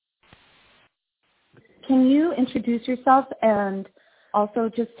can you introduce yourself and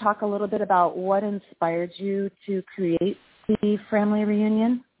also just talk a little bit about what inspired you to create the family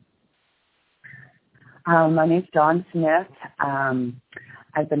reunion? My name's Dawn Smith.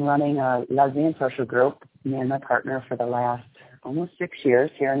 I've been running a lesbian social group, me and my partner, for the last almost 6 years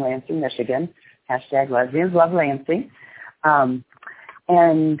here in Lansing, Michigan. #Lesbians Love Lansing.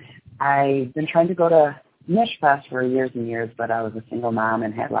 And I've been trying to go to Mishfest for years and years, but I was a single mom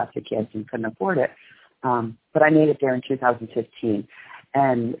and had lots of kids and couldn't afford it. But I made it there in 2015.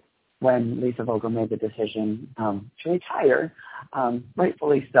 And when Lisa Vogel made the decision to retire,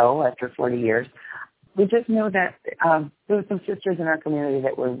 rightfully so, after 40 years, we just knew that there were some sisters in our community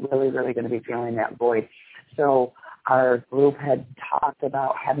that were really, really going to be filling that void. So our group had talked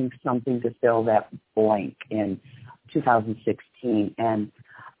about having something to fill that blank in 2016. And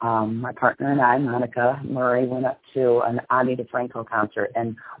my partner and I, Monica Murray, went up to an Ani DeFranco concert.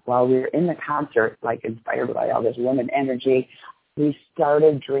 And while we were in the concert, like inspired by all this woman energy, we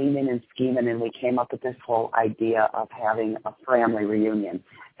started dreaming and scheming, and we came up with this whole idea of having a family reunion.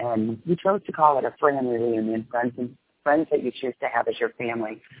 And we chose to call it a family reunion, friends that you choose to have as your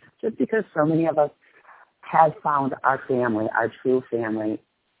family, just because so many of us have found our family, our true family,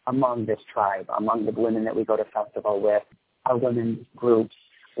 among this tribe, among the women that we go to festival with, our women's groups.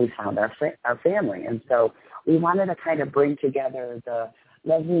 We found our family. And so we wanted to kind of bring together the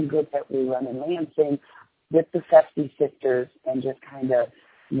lesbian group that we run in Lansing with the Festi sisters and just kind of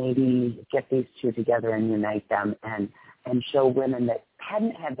maybe get these two together and unite them and show women that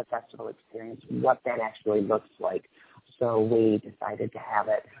hadn't had the festival experience what that actually looks like. So we decided to have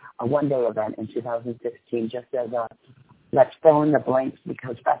it a one-day event in 2016 just as a let's fill in the blanks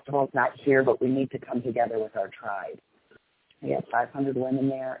because festival's not here, but we need to come together with our tribe. We had 500 women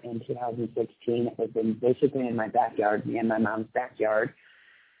there in 2016. It was basically in my backyard, me and my mom's backyard.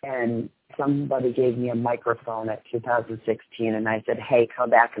 And somebody gave me a microphone at 2016, and I said, hey,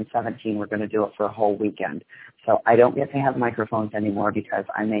 come back in 17. We're going to do it for a whole weekend. So I don't get to have microphones anymore because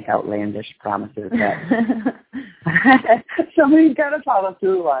I make outlandish promises that somebody's got to follow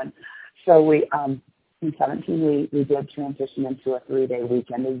through on. So we, in 17, we did transition into a 3-day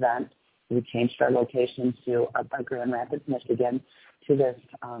weekend event. We changed our location to up by Grand Rapids, Michigan, to this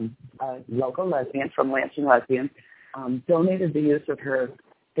local lesbian from Lansing Lesbians, donated the use of her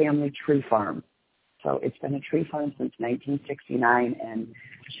family tree farm. So it's been a tree farm since 1969, and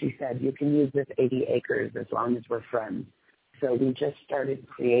she said, you can use this 80 acres as long as we're friends. So we just started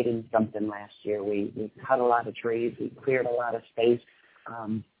creating something last year. We cut a lot of trees. We cleared a lot of space.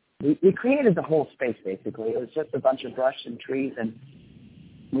 We created the whole space, basically. It was just a bunch of brush and trees, and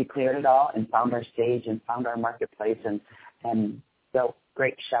we cleared it all and found our stage and found our marketplace and built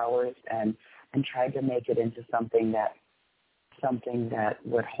great showers and tried to make it into something that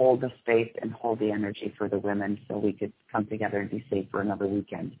would hold the space and hold the energy for the women so we could come together and be safe for another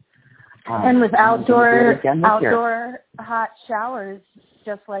weekend. And with outdoor hot showers,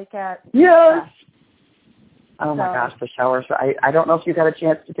 just like at... Yes! Oh, my gosh, the showers. I don't know if you got a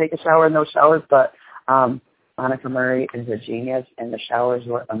chance to take a shower in those showers, but Monica Murray is a genius, and the showers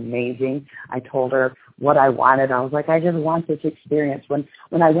were amazing. I told her what I wanted. I was like, I just want this experience. When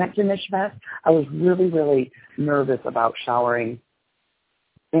I went to Mishfest, I was really, really nervous about showering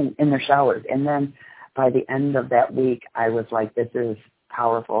in the showers. And then by the end of that week, I was like, this is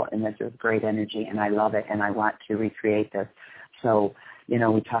powerful, and this is great energy, and I love it, and I want to recreate this. So,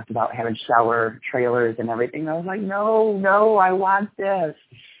 we talked about having shower trailers and everything. I was like, no, I want this.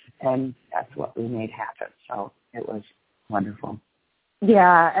 And that's what we made happen. So it was wonderful.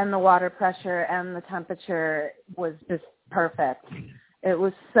 Yeah, and the water pressure and the temperature was just perfect. It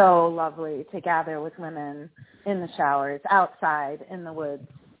was so lovely to gather with women in the showers, outside, in the woods,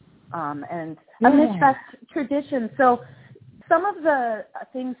 and a Mishfest tradition. So some of the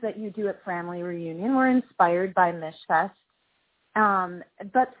things that you do at Family Reunion were inspired by Mishfest,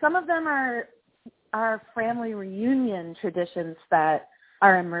 but some of them are Family Reunion traditions that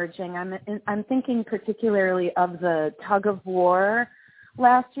are emerging. I'm thinking particularly of the tug of war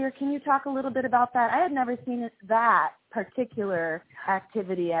last year. Can you talk a little bit about that? I had never seen that particular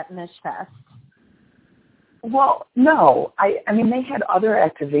activity at Mishfest. Well, no. I mean, they had other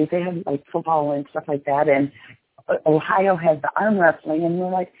activities. They had like football and stuff like that, and Ohio has the arm wrestling, and we're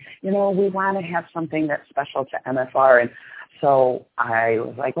like, we want to have something that's special to MFR, and so I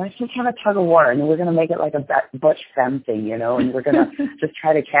was like, let's just have a tug of war, and we're going to make it like a Butch Femme thing, and we're going to just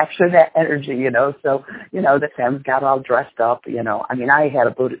try to capture that energy, So, the femmes got all dressed up, I mean, I had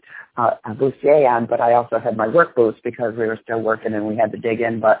a bustier on, but I also had my work boots because we were still working and we had to dig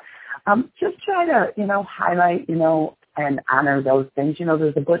in. But just try to, highlight, and honor those things. You know,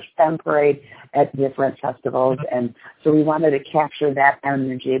 there's a Butch Femme Parade at different festivals, and so we wanted to capture that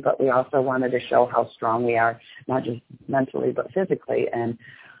energy, but we also wanted to show how strong we are, not just mentally, but physically. And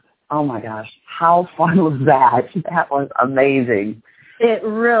oh my gosh, how fun was that? That was amazing. It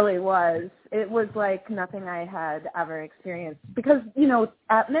really was. It was like nothing I had ever experienced. Because, you know,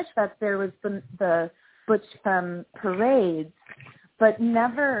 at Mishfest there was the Butch Femme parades, but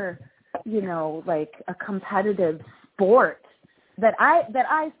never, you know, like a competitive sport that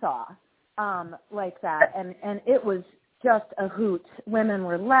I saw like that. And it was just a hoot. Women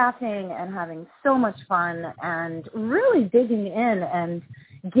were laughing and having so much fun and really digging in and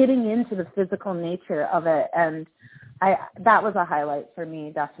getting into the physical nature of it. And that was a highlight for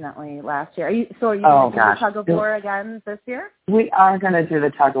me, definitely, last year. Are you going to do the tug of war again this year? We are going to do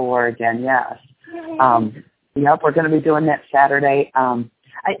the tug of war again, yes. Yep, we're going to be doing that Saturday.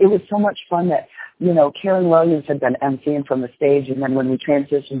 It was so much fun that, you know, Karen Williams had been emceeing from the stage, and then when we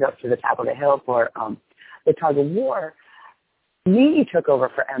transitioned up to the top of the hill for the tug of war, Mimi took over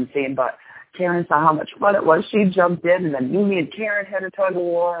for emceeing, but Karen saw how much fun it was. She jumped in, and then Mimi and Karen had a tug of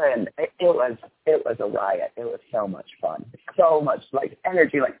war, and it was a riot. It was so much fun, so much like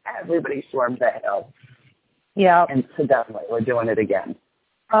energy, like everybody swarmed that hill. Yeah, and so definitely we're doing it again.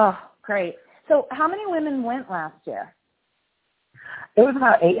 Oh, great! So, how many women went last year? It was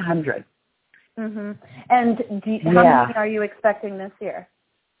about 800. Mhm. And how many are you expecting this year?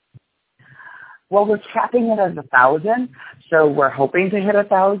 Well, we're capping it as 1,000, so we're hoping to hit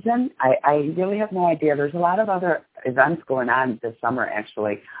 1,000. I really have no idea. There's a lot of other events going on this summer,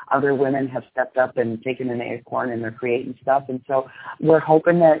 actually. Other women have stepped up and taken an acorn, and they're creating stuff. And so we're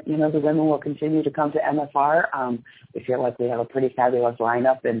hoping that, you know, the women will continue to come to MFR. We feel like we have a pretty fabulous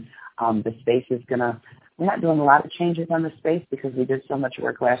lineup, and the space is going to, we're not doing a lot of changes on the space because we did so much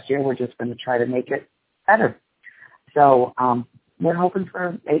work last year. We're just going to try to make it better. So we're hoping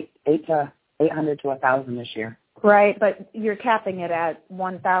for 800 to 1,000 this year. Right, but you're capping it at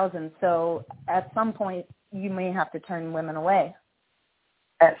 1,000, so at some point you may have to turn women away.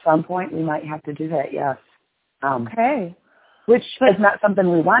 At some point we might have to do that, yes. Okay. Which is not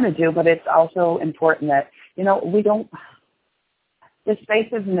something we want to do, but it's also important that, you know, the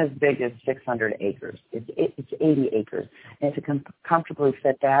space isn't as big as 600 acres. It's 80 acres. And to comfortably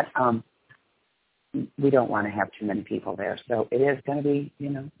fit that, we don't want to have too many people there. So it is going to be,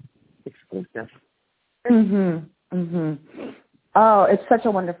 you know, exclusive. Mhm. Mhm. Oh, it's such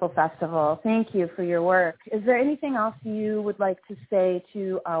a wonderful festival. Thank you for your work. Is there anything else you would like to say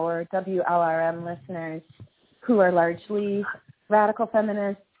to our WLRM listeners who are largely radical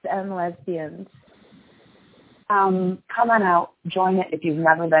feminists and lesbians? Come on out, join it. If you've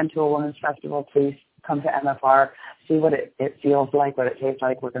never been to a women's festival, please come to MFR, see what it feels like, what it tastes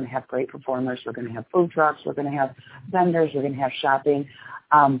like. We're going to have great performers. We're going to have food trucks. We're going to have vendors. We're going to have shopping.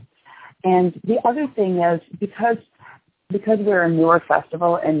 And the other thing is because we're a newer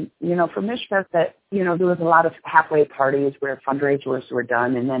festival, and, you know, for Mishfest, that, you know, there was a lot of halfway parties where fundraisers were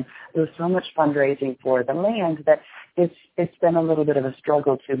done, and then there was so much fundraising for the land that it's been a little bit of a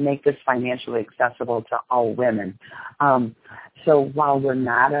struggle to make this financially accessible to all women. So while we're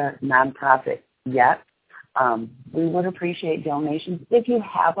not a nonprofit yet, we would appreciate donations if you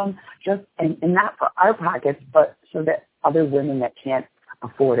have them, just and not for our pockets, but so that other women that can't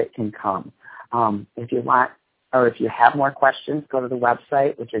afford it can come. If you want, or if you have more questions, go to the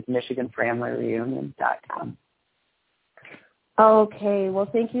website, which is MichiganFamilyReunion.com. Okay. Well,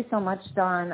 thank you so much, Dawn.